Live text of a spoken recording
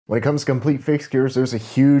When it comes to complete fixed gears, there's a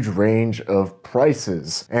huge range of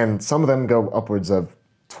prices, and some of them go upwards of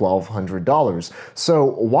 $1,200. So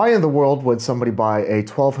why in the world would somebody buy a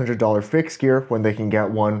 $1,200 fixed gear when they can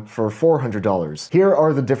get one for $400? Here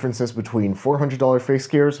are the differences between $400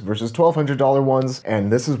 fixed gears versus $1,200 ones,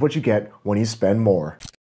 and this is what you get when you spend more.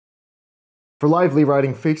 For lively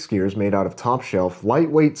riding fixed gears made out of top-shelf,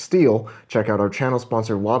 lightweight steel, check out our channel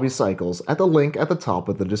sponsor Wabi Cycles at the link at the top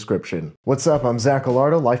of the description. What's up, I'm Zach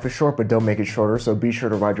Gallardo. Life is short, but don't make it shorter, so be sure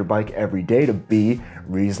to ride your bike every day to be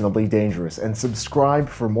reasonably dangerous. And subscribe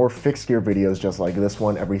for more fixed gear videos just like this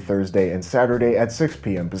one every Thursday and Saturday at 6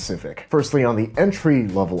 p.m. Pacific. Firstly, on the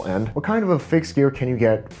entry-level end, what kind of a fixed gear can you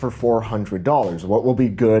get for $400? What will be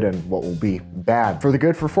good and what will be bad? For the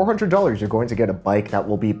good, for $400, you're going to get a bike that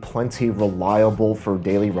will be plenty reliable for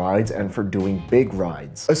daily rides and for doing big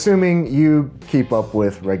rides. Assuming you keep up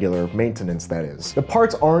with regular maintenance, that is. The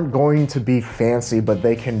parts aren't going to be fancy, but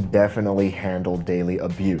they can definitely handle daily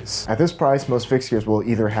abuse. At this price, most fixed gears will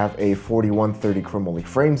either have a 4130 chromoly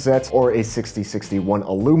frame set or a 6061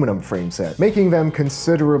 aluminum frame set, making them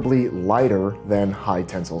considerably lighter than high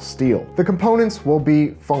tensile steel. The components will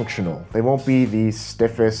be functional. They won't be the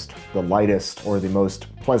stiffest, the lightest, or the most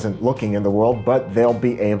pleasant looking in the world, but they'll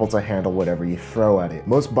be able to handle whatever you throw at it.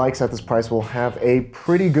 Most bikes at this price will have a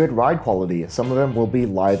pretty good ride quality. Some of them will be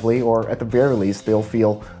lively, or at the very least, they'll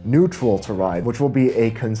feel neutral to ride, which will be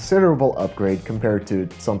a considerable upgrade compared to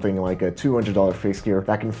something like a $200 fixed gear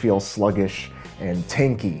that can feel sluggish and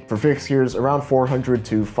tanky. For fixed gears, around $400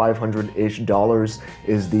 to $500-ish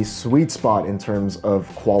is the sweet spot in terms of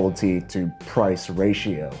quality to price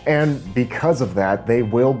ratio. And because of that, they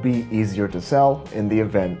will be easier to sell in the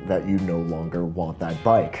event that you no longer want that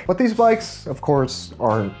bike. But these bikes, of course,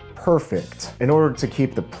 aren't perfect. In order to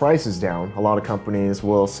keep the prices down, a lot of companies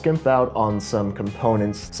will skimp out on some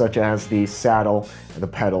components such as the saddle, the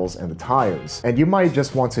pedals, and the tires. And you might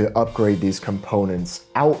just want to upgrade these components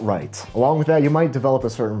outright. Along with that, you might develop a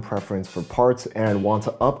certain preference for parts and want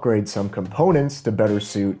to upgrade some components to better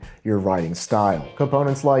suit your riding style.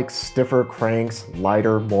 Components like stiffer cranks,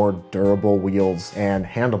 lighter, more durable wheels, and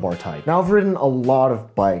handlebar type. Now, I've ridden a lot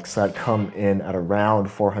of bikes that come in at around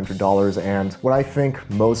 $400, and what I think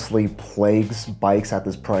mostly plagues bikes at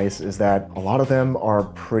this price is that a lot of them are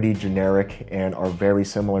pretty generic and are very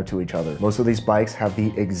similar to each other. Most of these bikes have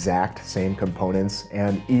the exact same components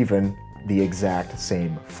and even the exact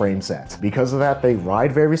same frame set. Because of that, they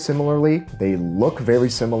ride very similarly, they look very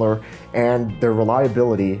similar, and their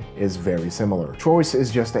reliability is very similar. Choice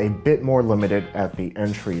is just a bit more limited at the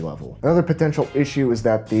entry level. Another potential issue is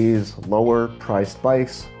that these lower priced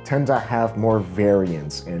bikes tend to have more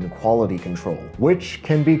variance in quality control, which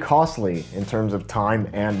can be costly in terms of time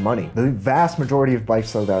and money. The vast majority of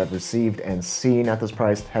bikes though that I've received and seen at this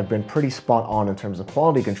price have been pretty spot on in terms of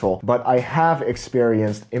quality control, but I have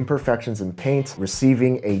experienced imperfections in paint,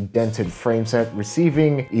 receiving a dented frame set,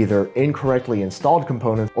 receiving either incorrectly installed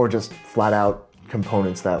components or just flat out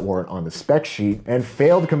components that weren't on the spec sheet, and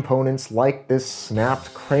failed components like this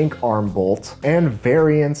snapped crank arm bolt, and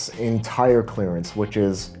variance in tire clearance, which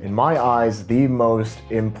is, in my eyes, the most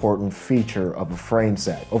important feature of a frame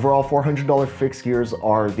set. Overall, $400 fixed gears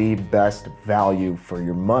are the best value for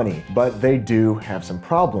your money, but they do have some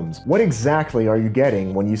problems. What exactly are you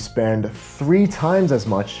getting when you spend 3 times as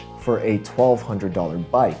much for a $1,200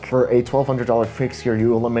 bike? For a $1,200 fixed gear,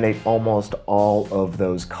 you eliminate almost all of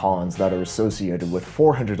those cons that are associated with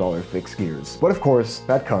 $400 fixed gears. But of course,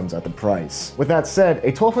 that comes at the price. With that said,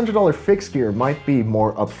 a $1,200 fixed gear might be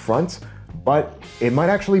more upfront, but it might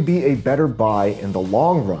actually be a better buy in the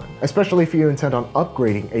long run, especially if you intend on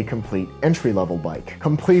upgrading a complete entry-level bike.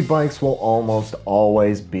 Complete bikes will almost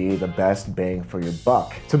always be the best bang for your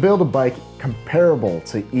buck. To build a bike comparable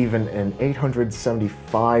to even an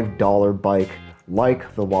 $875 bike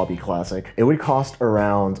like the Wabi Classic, it would cost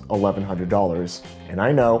around $1,100, and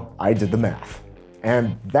I know, I did the math.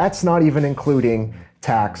 And that's not even including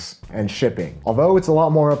tax and shipping. Although it's a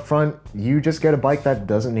lot more upfront, you just get a bike that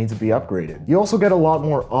doesn't need to be upgraded. You also get a lot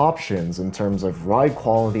more options in terms of ride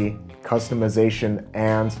quality, customization,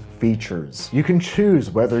 and features. You can choose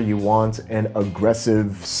whether you want an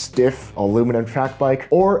aggressive, stiff aluminum track bike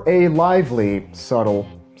or a lively, subtle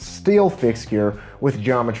steel fixed gear with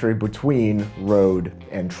geometry between road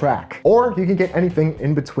and track. Or you can get anything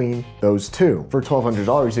in between those two. For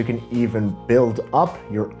 $1,200, you can even build up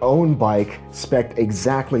your own bike spec'd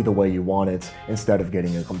exactly the way you want it instead of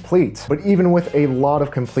getting a complete. But even with a lot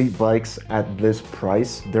of complete bikes at this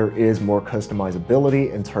price, there is more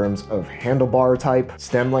customizability in terms of handlebar type,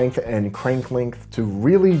 stem length, and crank length to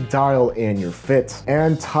really dial in your fit,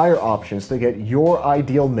 and tire options to get your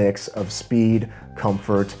ideal mix of speed,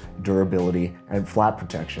 comfort, durability, and flat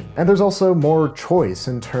protection. And there's also more choice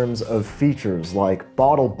in terms of features like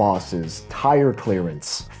bottle bosses, tire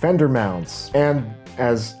clearance, fender mounts, and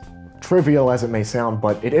as trivial as it may sound,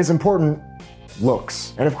 but it is important,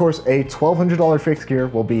 looks. And of course, a $1,200 fixed gear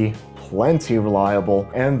will be plenty reliable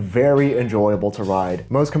and very enjoyable to ride.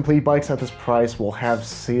 Most complete bikes at this price will have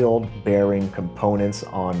sealed bearing components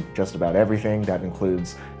on just about everything. That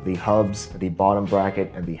includes the hubs, the bottom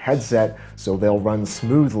bracket, and the headset, so they'll run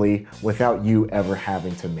smoothly without you ever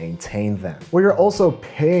having to maintain them. What you're also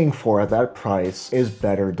paying for at that price is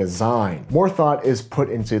better design. More thought is put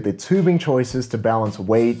into the tubing choices to balance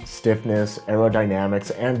weight, stiffness,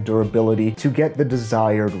 aerodynamics, and durability to get the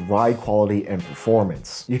desired ride quality and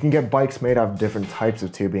performance. You can get bikes made out of different types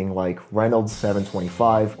of tubing like Reynolds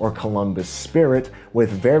 725 or Columbus Spirit with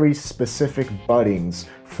very specific buttings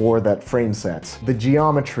for that frame set. The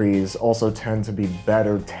geometries also tend to be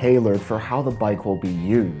better tailored for how the bike will be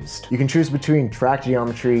used. You can choose between track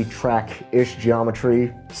geometry, track-ish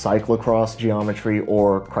geometry, cyclocross geometry,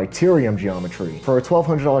 or criterium geometry. For a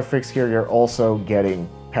 $1,200 fixed gear, you're also getting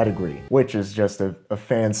pedigree, which is just a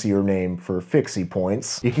fancier name for Fixie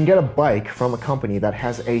points. You can get a bike from a company that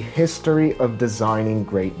has a history of designing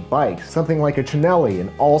great bikes, something like a Cinelli, an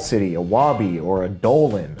All-City, a Wabi, or a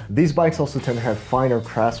Dolan. These bikes also tend to have finer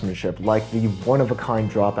craftsmanship, like the one-of-a-kind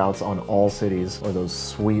dropouts on All-Cities or those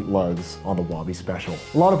sweet lugs on the Wabi Special.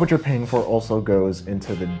 A lot of what you're paying for also goes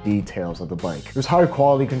into the details of the bike. There's higher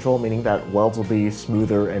quality control, meaning that welds will be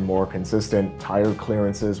smoother and more consistent, tire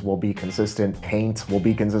clearances will be consistent, paint will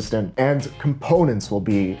be consistent, and components will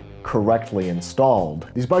be correctly installed.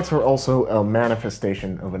 These bikes are also a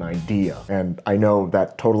manifestation of an idea, and I know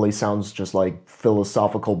that totally sounds just like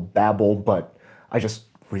philosophical babble, but I just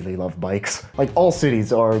really love bikes. Like, all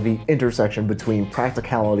cities are the intersection between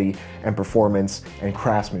practicality and performance and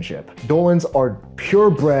craftsmanship. Dolans are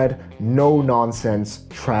purebred, no-nonsense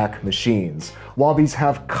track machines. Wabis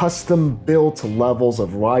have custom-built levels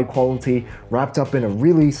of ride quality wrapped up in a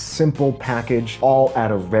really simple package, all at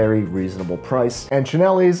a very reasonable price. And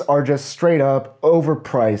Cinellis are just straight-up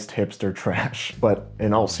overpriced hipster trash. But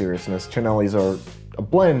in all seriousness, Cinellis are a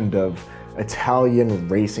blend of Italian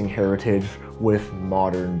racing heritage with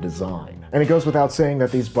modern design. And it goes without saying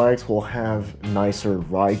that these bikes will have nicer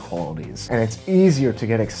ride qualities. And it's easier to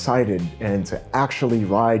get excited and to actually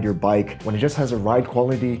ride your bike when it just has a ride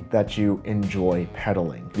quality that you enjoy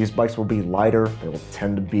pedaling. These bikes will be lighter, they will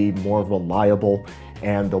tend to be more reliable,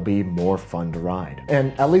 and they'll be more fun to ride.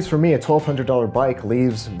 And at least for me, a $1,200 bike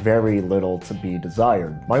leaves very little to be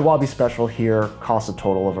desired. My Wabi Special here costs a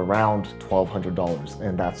total of around $1,200,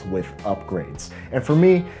 and that's with upgrades. And for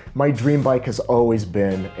me, my dream bike has always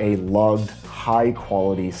been a lugged,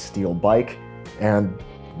 high-quality steel bike, and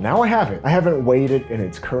now I have it. I haven't weighed it in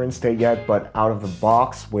its current state yet, but out of the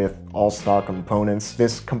box with all stock components,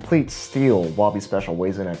 this complete steel Wabi Special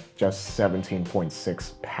weighs in at just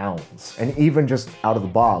 17.6 pounds. And even just out of the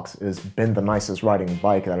box, it's been the nicest riding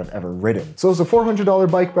bike that I've ever ridden. So is a $400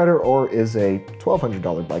 bike better, or is a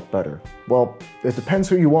 $1,200 bike better? Well, it depends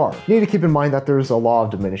who you are. You need to keep in mind that there's a law of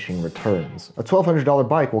diminishing returns. A $1,200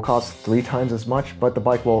 bike will cost 3 times as much, but the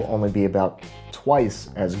bike will only be about twice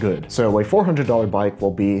as good. So a $400 bike will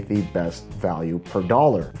be the best value per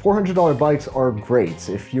dollar. $400 bikes are great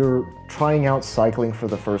if you're trying out cycling for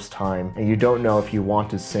the first time and you don't know if you want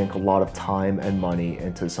to sink a lot of time and money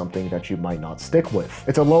into something that you might not stick with.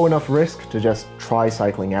 It's a low enough risk to just try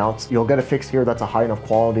cycling out. You'll get a fixed gear that's a high enough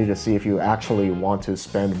quality to see if you actually want to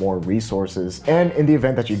spend more resources. And in the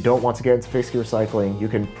event that you don't want to get into fixed gear cycling, you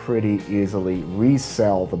can pretty easily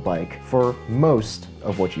resell the bike for most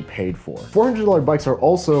of what you paid for. $400 bikes are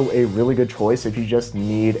also a really good choice if you just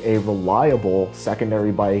need a reliable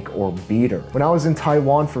secondary bike or beater. When I was in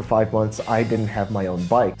Taiwan for 5 months, I didn't have my own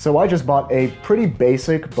bike, so I just bought a pretty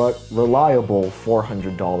basic but reliable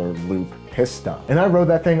 $400 loop Pista. And I rode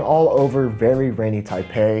that thing all over very rainy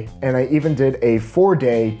Taipei, and I even did a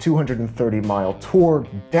 4-day, 230-mile tour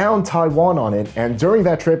down Taiwan on it, and during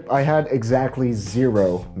that trip, I had exactly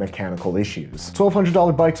 0 mechanical issues.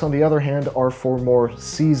 $1,200 bikes, on the other hand, are for more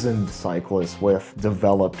seasoned cyclists with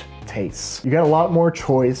developed tastes. You get a lot more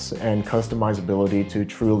choice and customizability to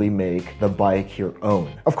truly make the bike your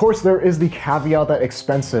own. Of course, there is the caveat that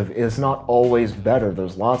expensive is not always better.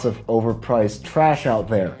 There's lots of overpriced trash out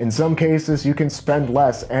there. In some cases, you can spend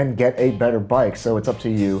less and get a better bike, so it's up to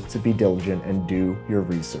you to be diligent and do your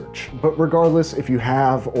research. But regardless, if you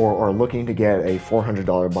have or are looking to get a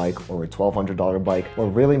 $400 bike or a $1,200 bike,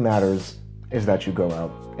 what really matters is that you go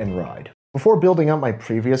out and ride. Before building up my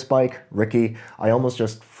previous bike, Ricky, I almost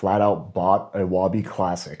just flat out bought a Wabi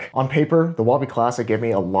Classic. On paper, the Wabi Classic gave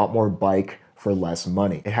me a lot more bike for less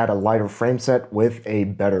money. It had a lighter frame set with a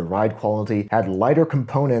better ride quality, had lighter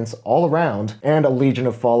components all around, and a legion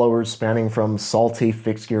of followers spanning from salty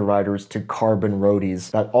fixed gear riders to carbon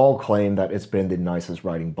roadies that all claim that it's been the nicest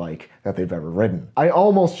riding bike that they've ever ridden. I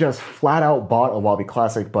almost just flat out bought a Wabi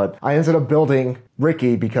Classic, but I ended up building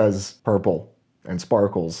Ricky because purple and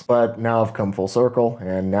sparkles. But now I've come full circle,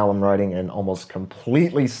 and now I'm riding an almost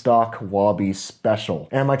completely stock Wabi Special.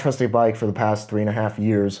 And my trusty bike for the past 3.5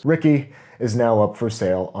 years, Ricky, is now up for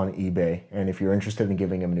sale on eBay. And if you're interested in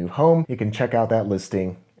giving him a new home, you can check out that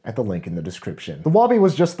listing at the link in the description. The Wabi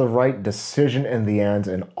was just the right decision in the end,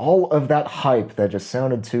 and all of that hype that just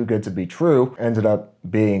sounded too good to be true ended up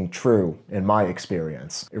being true in my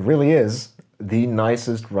experience. It really is the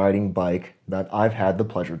nicest riding bike that I've had the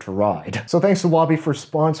pleasure to ride. So thanks to Wabi for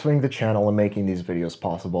sponsoring the channel and making these videos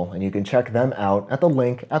possible, and you can check them out at the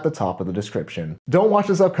link at the top of the description. Don't watch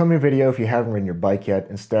this upcoming video if you haven't ridden your bike yet.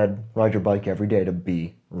 Instead, ride your bike every day to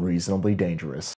be reasonably dangerous.